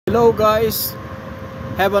Hello guys,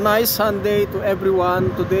 have a nice Sunday to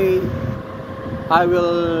everyone. Today I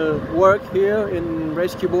will work here in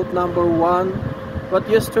rescue boat number 1, but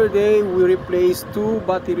yesterday we replaced 2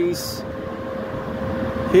 batteries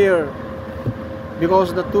here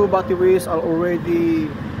because the 2 batteries are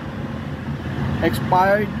already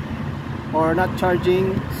expired or not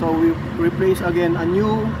charging, so we replace again a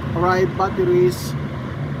new arrived batteries.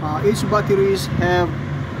 Each batteries have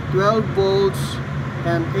 12 volts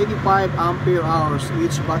and 85 ampere hours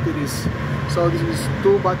each batteries. So this is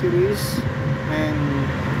 2 batteries, and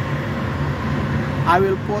I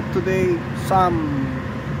will put today some,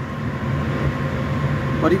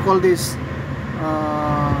 what do you call this,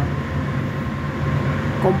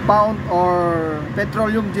 compound or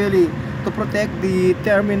petroleum jelly to protect the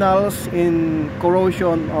terminals in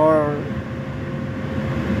corrosion or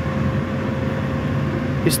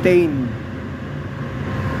stain,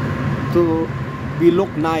 to be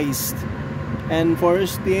look nice. And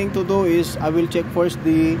first thing to do is I will check first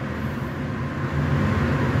the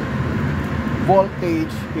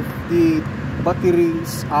voltage, if the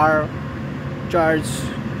batteries are charged.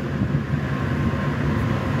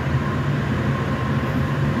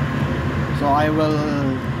 So I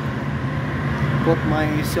will put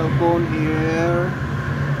my cell phone here.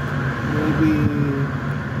 Maybe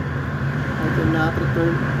I cannot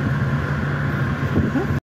return.